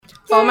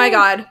Oh my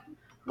god.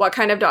 What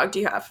kind of dog do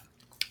you have?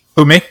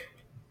 Who, me?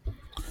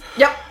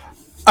 Yep.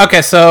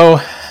 Okay, so...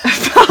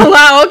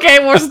 Wow,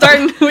 okay, we're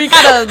starting. We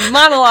got a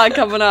monologue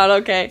coming on,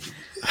 okay.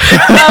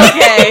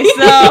 Okay,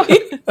 so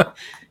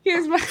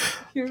here's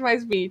my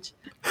speech.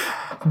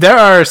 There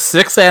are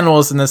 6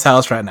 animals in this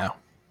house right now.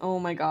 Oh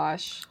my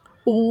gosh.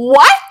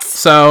 What?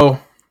 So,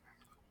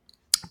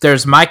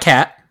 there's my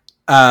cat.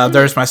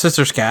 There's my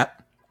sister's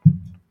cat.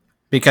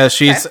 Because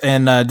she's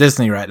in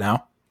Disney right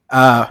now.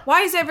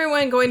 Why is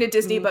everyone going to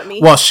Disney but me?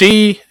 Well,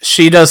 she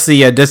does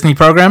the Disney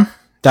program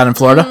down in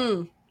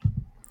Florida.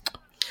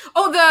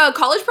 Oh, the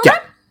college program?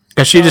 Yeah.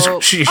 Because she just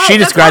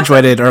that's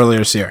graduated earlier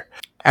this year.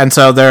 And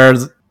so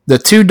there's the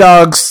 2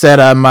 dogs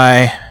that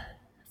my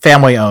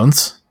family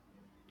owns.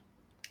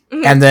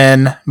 And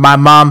then my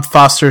mom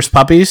fosters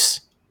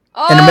puppies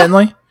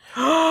intermittently.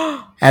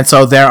 And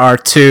so there are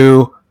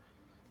 2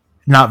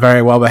 not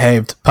very well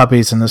behaved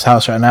puppies in this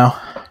house right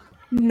now.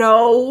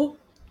 No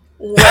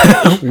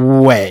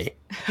way.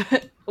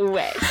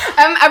 Way.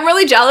 I'm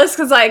really jealous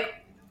because, like,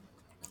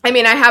 I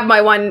mean, I have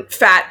my one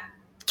fat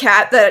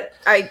cat that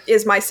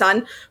is my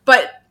son,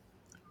 but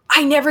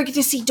I never get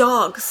to see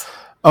dogs.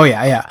 Oh,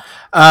 yeah.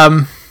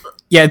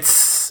 Yeah,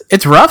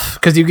 it's rough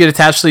because you get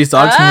attached to these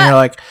dogs and you're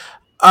like,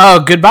 oh,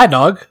 goodbye,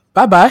 dog.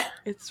 Bye-bye.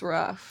 It's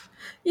rough.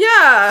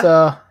 Yeah.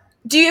 So,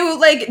 do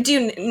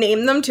you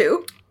name them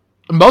too?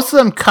 most of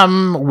them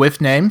come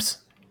with names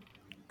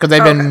because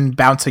they've been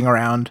bouncing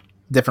around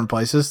different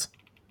places.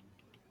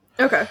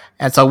 Okay.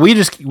 And so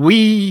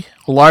we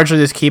largely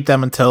just keep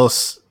them until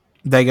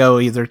they go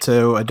either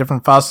to a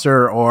different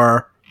foster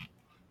or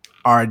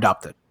are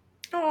adopted.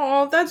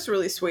 Oh, that's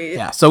really sweet.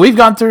 Yeah. So we've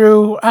gone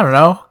through, I don't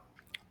know,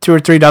 2 or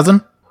 3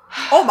 dozen.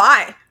 Oh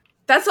my.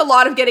 That's a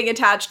lot of getting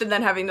attached and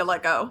then having to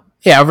let go.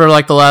 Yeah, over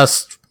like the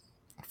last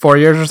 4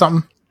 years or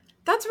something.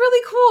 That's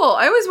really cool.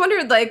 I always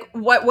wondered like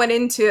what went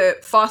into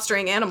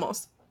fostering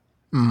animals.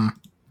 Yeah,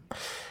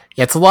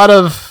 it's a lot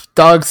of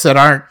dogs that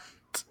aren't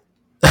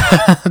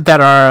that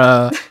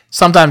are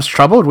sometimes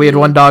troubled. We had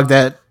one dog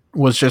that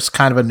was just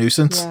kind of a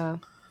nuisance. Yeah.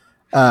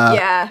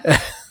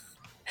 Yeah.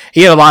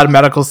 He had a lot of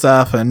medical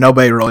stuff, and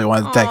nobody really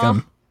wanted to take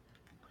him.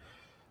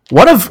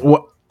 One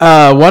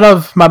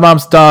of my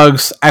mom's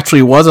dogs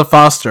actually was a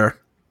foster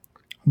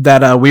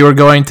that we were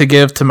going to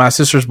give to my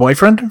sister's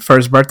boyfriend for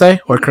his birthday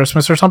or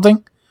Christmas or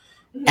something.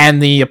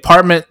 And the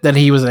apartment that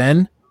he was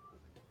in,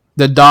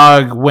 the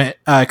dog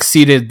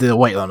exceeded the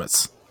weight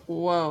limits.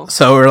 Whoa.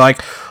 So we were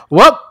like,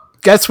 well,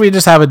 guess we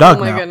just have a dog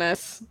now. Oh my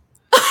goodness.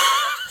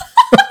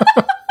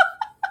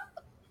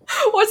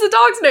 What's the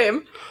dog's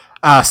name?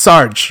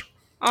 Sarge.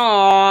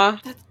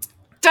 Aww.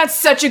 That's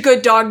such a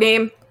good dog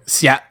name.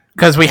 Yeah,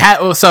 because we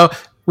had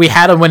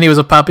him when he was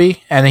a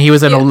puppy, and he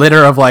was in a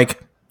litter of like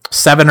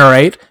 7 or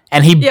 8,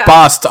 and he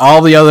bossed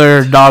all the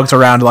other dogs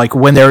around like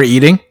when they were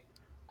eating.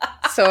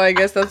 So I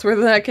guess that's where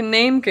that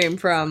name came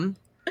from.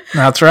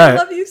 That's right. I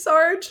love you,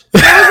 Sarge.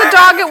 There was a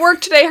dog at work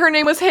today. Her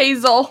name was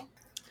Hazel.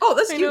 Oh,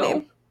 that's a I cute know.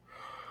 name.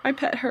 I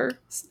pet her.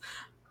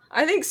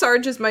 I think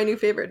Sarge is my new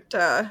favorite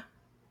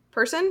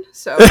person,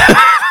 so...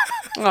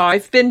 Oh,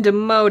 I've been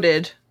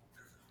demoted.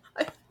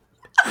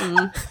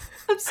 I'm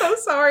so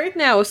sorry.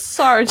 Now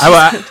Sarge.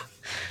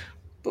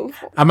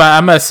 I'm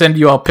gonna send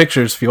you all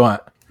pictures if you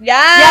want.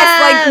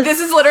 Yes, like, this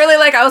is literally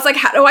like, I was like,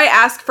 how do I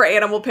ask for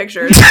animal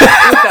pictures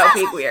without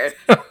being weird?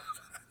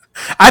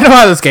 I know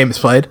how this game is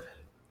played.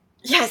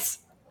 Yes.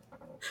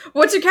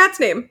 What's your cat's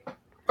name?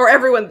 Or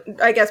everyone,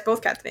 I guess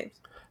both cats' names.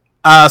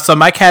 So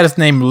my cat is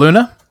named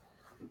Luna,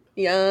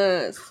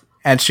 Yes.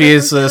 and she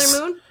is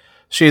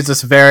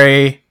this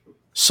very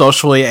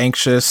socially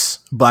anxious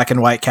black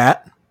and white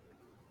cat.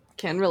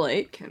 Can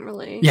relate.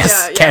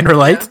 Yes, can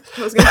relate. Yeah.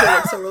 I was gonna say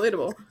that's so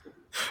relatable.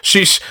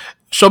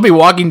 She'll be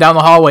walking down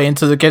the hallway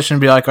into the kitchen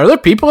and be like, "Are there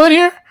people in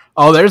here?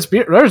 Oh, there's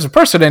a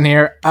person in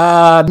here.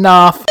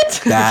 No,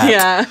 f- that.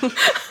 Yeah.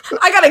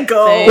 I gotta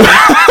go.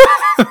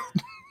 Same.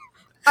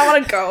 I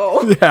wanna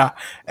go. Yeah."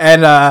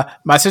 And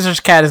my sister's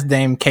cat is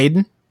named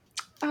Caden,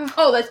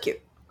 Oh, that's cute.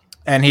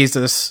 and he's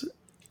this,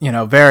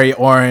 very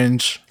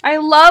orange. I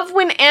love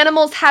when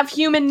animals have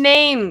human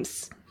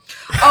names.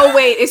 Oh,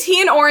 wait, is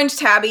he an orange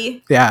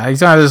tabby? Yeah,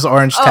 he's on this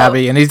orange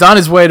tabby, and he's on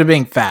his way to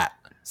being fat.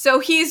 So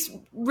he's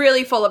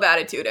really full of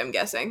attitude, I'm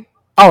guessing.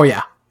 Oh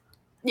yeah,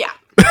 Yeah.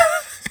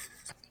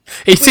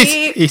 he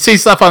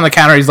sees stuff on the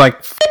counter. He's like,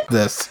 F-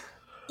 this.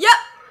 Yeah.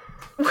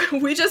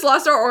 We just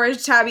lost our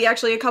orange tabby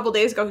actually a couple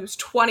days ago. He was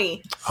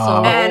 20.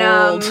 Oh. And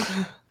Old.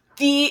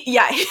 he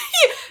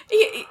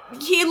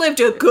lived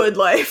a good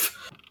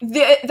life.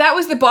 That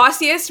was the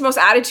bossiest, most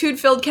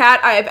attitude-filled cat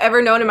I have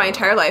ever known in my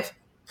entire life.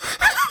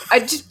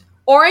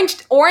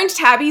 Orange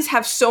tabbies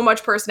have so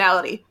much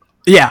personality.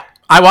 Yeah,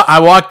 I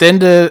walked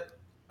into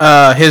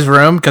his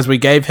room because we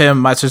gave him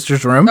my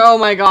sister's room. Oh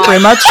my god.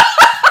 Pretty much.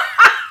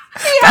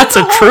 That's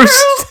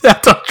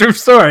a true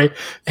story.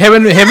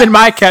 Him and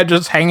my cat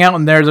just hang out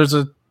in there. There's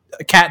a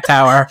cat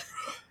tower.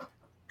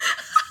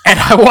 And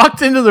I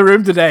walked into the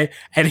room today,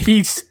 and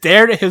he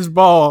stared at his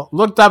bowl,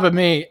 looked up at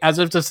me as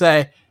if to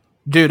say,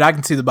 "Dude, I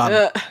can see the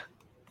bottom."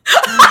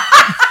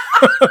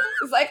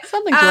 It's like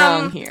Something's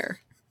wrong here.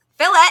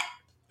 Fill it.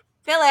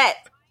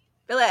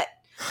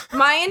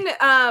 Mine,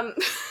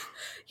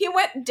 he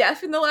went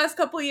deaf in the last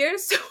couple of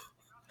years, so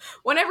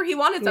whenever he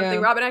wanted something, Yeah.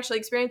 Robin actually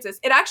experienced this.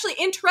 It actually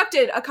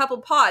interrupted a couple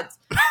pods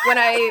when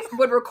I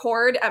would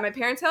record at my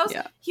parents' house.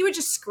 Yeah. He would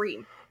just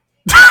scream.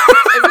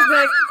 It was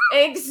like,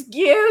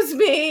 excuse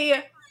me,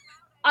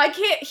 I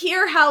can't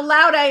hear how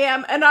loud I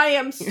am, and I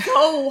am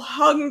so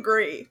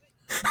hungry.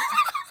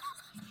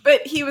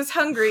 But he was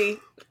hungry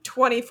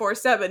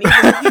 24/7.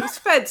 He was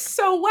fed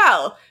so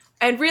well,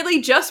 and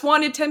really just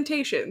wanted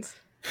temptations.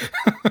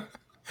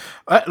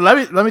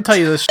 Let me tell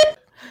you this.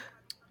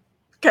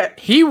 Okay,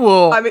 He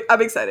will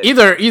I'm excited.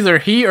 either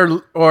he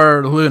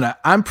or Luna.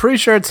 I'm pretty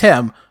sure it's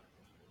him.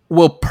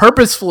 Will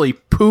purposefully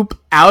poop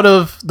out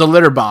of the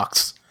litter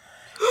box,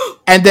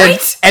 and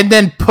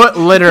then put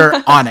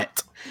litter on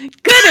it.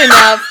 Good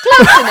enough.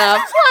 Close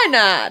enough. Why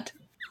not?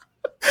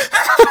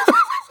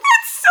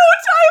 It's so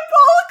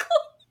diabolical.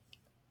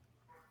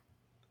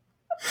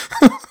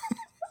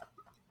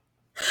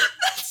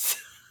 That's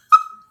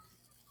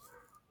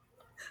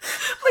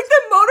like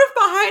the motive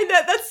behind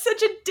that. That's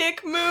such a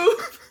dick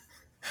move.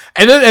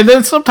 And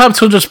then sometimes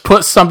he'll just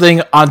put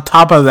something on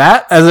top of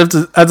that as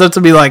if to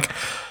be like,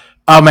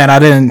 oh man, I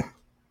didn't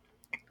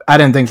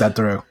think that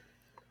through.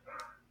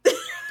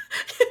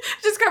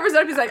 Just covers it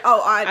up. He's like,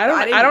 oh, I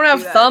don't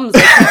have that. thumbs.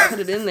 I can't put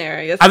it in there.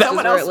 I guess this is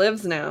Someone where else- it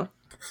lives now.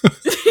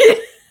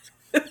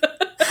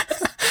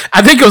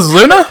 I think it was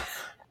Luna.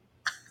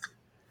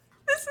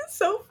 This is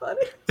so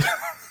funny.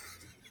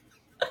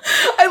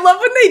 I love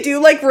when they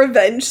do like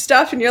revenge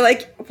stuff, and you're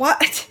like,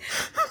 what?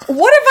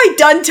 What have I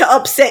done to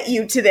upset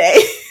you today?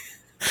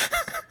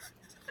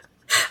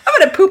 I'm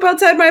gonna poop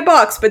outside my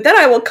box, but then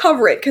I will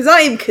cover it because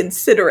I am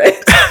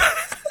considerate.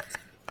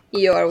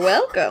 You're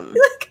welcome.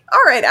 Like,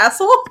 all right,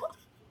 asshole.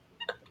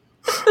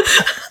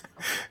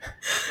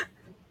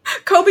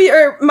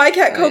 My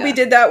cat Kobe yeah.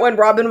 did that when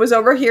Robin was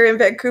over here in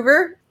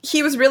Vancouver.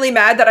 He was really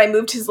mad that I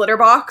moved his litter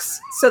box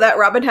so that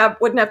Robin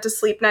wouldn't have to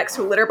sleep next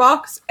to a litter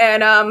box,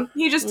 and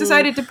he just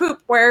decided to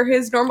poop where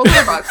his normal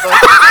litter box was.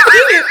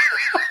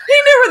 He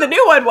knew where the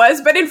new one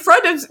was, but in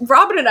front of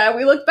Robin and I,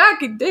 we looked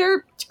back and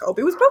there,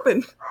 Kobe was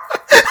pooping.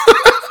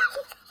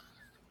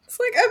 It's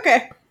like,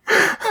 okay,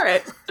 all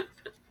right.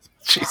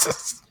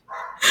 Jesus.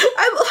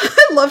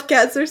 I love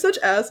cats. They're such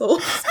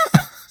assholes.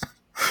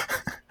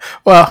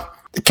 Well,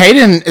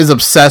 Caden is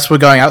obsessed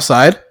with going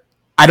outside.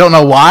 I don't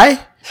know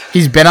why.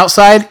 He's been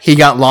outside. He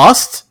got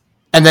lost,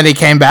 and then he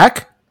came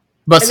back.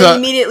 But And then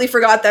immediately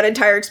forgot that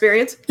entire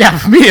experience. yeah,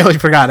 immediately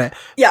forgot it.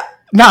 Yeah.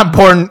 Not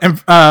important.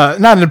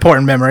 Not an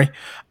important memory.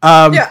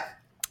 Yeah.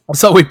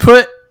 So we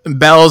put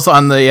bells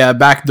on the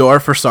back door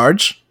for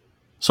Sarge,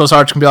 so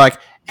Sarge can be like,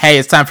 "Hey,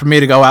 it's time for me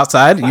to go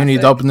outside. You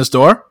need to open this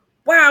door."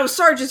 Wow,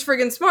 Sarge is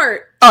friggin'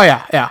 smart. Oh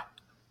yeah.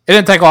 It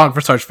didn't take long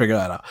for Sarge to figure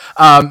that out.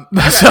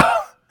 So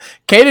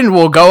Caden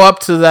will go up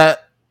to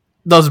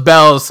those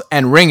bells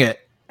and ring it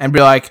and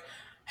be like,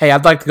 "Hey,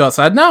 I'd like to go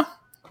outside now.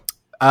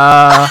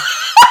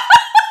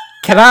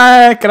 Can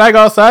I go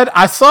outside?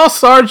 I saw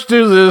Sarge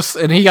do this,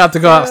 and he got to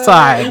go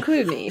outside.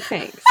 Include me,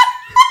 thanks.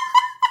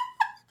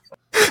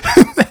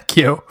 Thank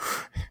you."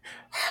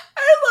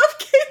 I love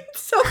Caden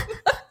so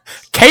much.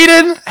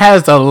 Caden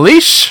has a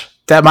leash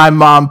that my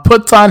mom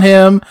puts on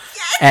him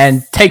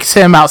and takes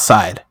him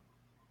outside.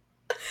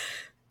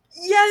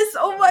 Yes,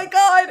 oh my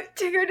god.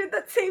 Tigger did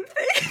that same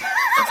thing.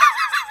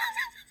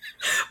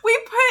 we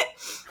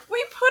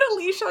put a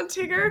leash on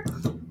Tigger.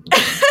 And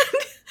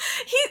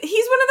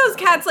he's one of those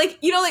cats, like,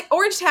 you know, like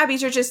orange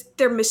tabbies are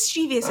they're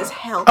mischievous as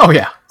hell. Oh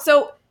yeah.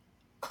 So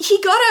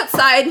he got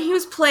outside and he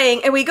was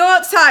playing, and we go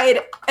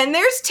outside and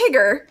there's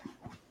Tigger,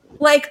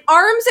 like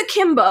arms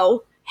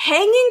akimbo,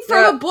 hanging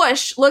from a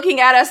bush, looking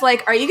at us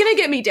like, "Are you gonna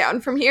get me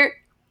down from here?"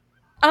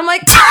 I'm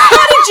like,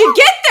 "How did you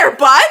get there,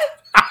 bud?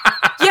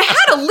 You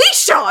had a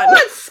leash on."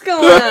 What's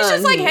going on? He's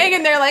just like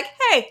hanging there, like,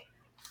 "Hey,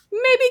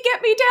 maybe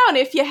get me down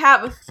if you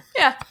have."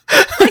 Yeah,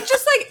 like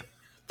just like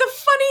the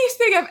funniest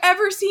thing I've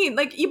ever seen.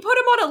 Like you put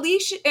him on a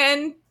leash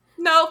and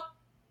no,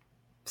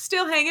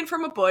 still hanging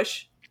from a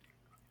bush,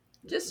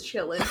 just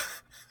chilling.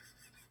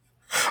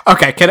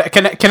 Okay,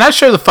 can I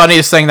share the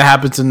funniest thing that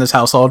happens in this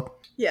household?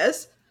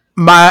 Yes.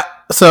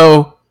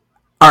 So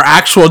our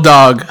actual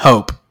dog,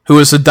 Hope, who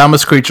is the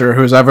dumbest creature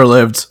who has ever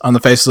lived on the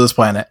face of this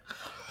planet,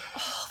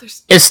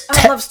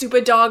 I love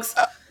stupid dogs.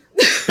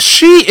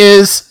 she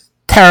is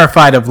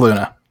terrified of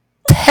Luna.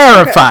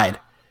 Terrified.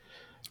 Okay.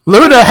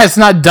 Luna has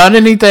not done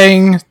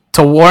anything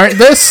to warrant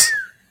this.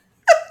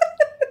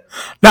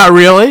 Not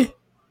really.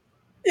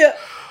 Yeah.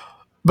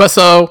 But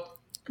so,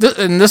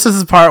 and this is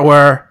the part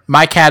where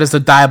my cat is a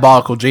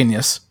diabolical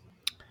genius.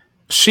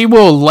 She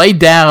will lay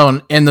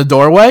down in the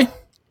doorway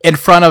in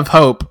front of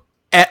Hope,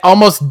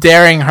 almost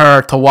daring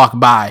her to walk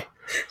by.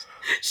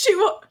 She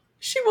won't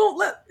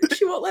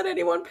let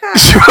anyone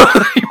pass.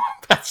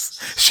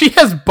 She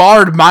has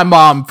barred my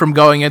mom from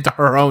going into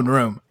her own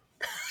room.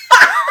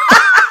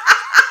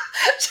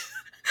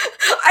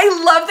 I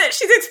love that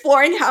she's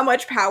exploring how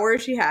much power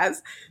she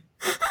has.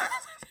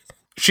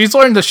 She's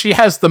learned that she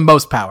has the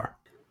most power.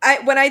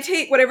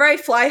 whenever I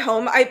fly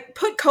home, I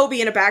put Kobe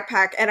in a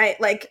backpack and I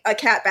like a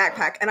cat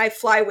backpack and I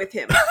fly with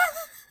him.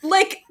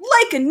 like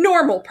a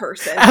normal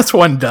person. As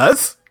one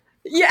does.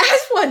 Yeah,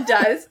 as one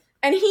does.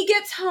 And he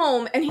gets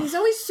home and he's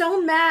always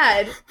so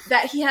mad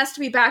that he has to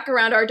be back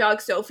around our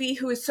dog Sophie,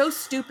 who is so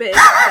stupid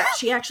that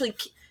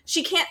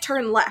she can't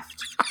turn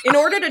left. In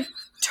order to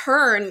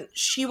turn,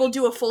 she will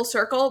do a full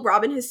circle.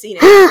 Robin has seen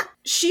it.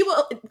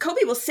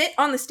 Kobe will sit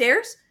on the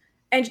stairs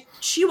and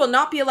she will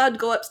not be allowed to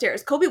go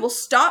upstairs. Kobe will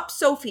stop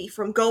Sophie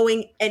from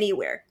going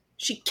anywhere.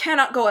 She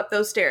cannot go up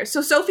those stairs.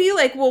 So Sophie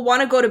will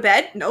want to go to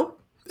bed. Nope.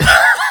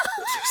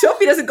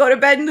 Sophie doesn't go to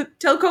bed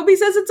until Kobe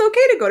says it's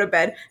okay to go to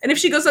bed. And if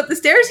she goes up the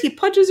stairs, he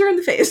punches her in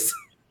the face.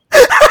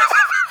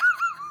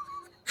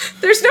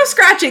 There's no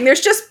scratching.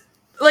 There's just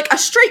a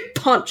straight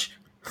punch.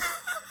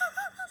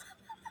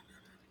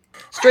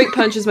 Straight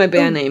Punch is my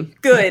band name.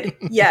 Good.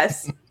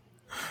 Yes.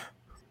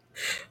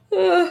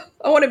 I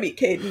want to meet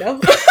Caden now.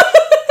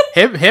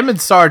 Him and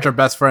Sarge are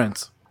best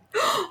friends.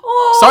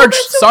 Oh,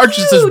 Sarge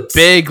is this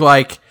big,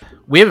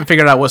 we haven't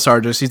figured out what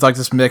Sarge is. He's like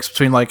this mix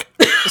between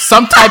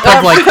some type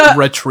of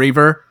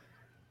retriever.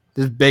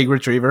 This big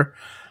retriever.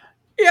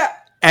 Yeah.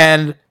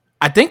 And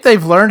I think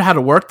they've learned how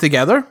to work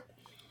together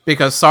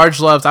because Sarge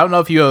loves, I don't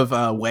know if you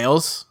have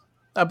whales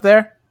up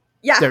there.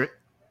 Yeah.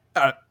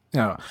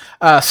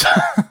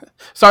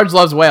 Sarge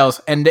loves whales,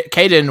 and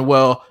Caden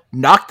will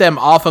knock them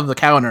off of the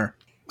counter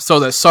so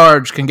that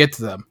Sarge can get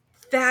to them.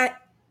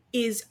 That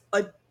is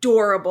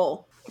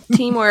adorable.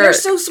 Teamwork. They're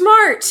so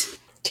smart.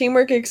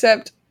 Teamwork,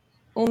 except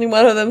only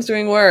one of them's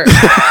doing work.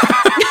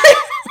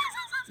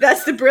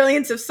 That's the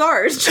brilliance of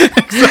Sarge. He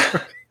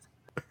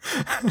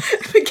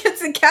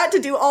gets the cat to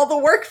do all the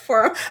work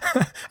for him.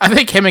 I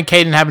think him and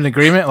Caden have an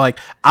agreement,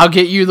 I'll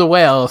get you the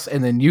whales,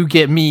 and then you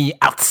get me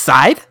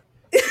outside.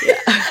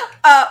 Yeah.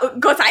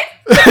 Go outside.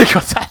 Go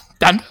outside.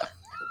 Done.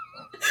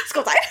 Let's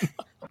go outside.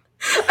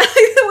 I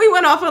think that we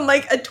went off on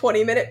a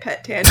 20-minute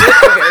pet tangent.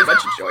 I very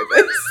much enjoyed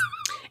this.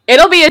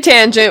 It'll be a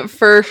tangent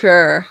for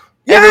sure.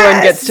 Yes!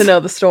 Everyone gets to know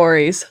the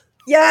stories.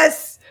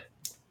 Yes.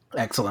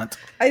 Excellent.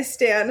 I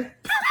stan.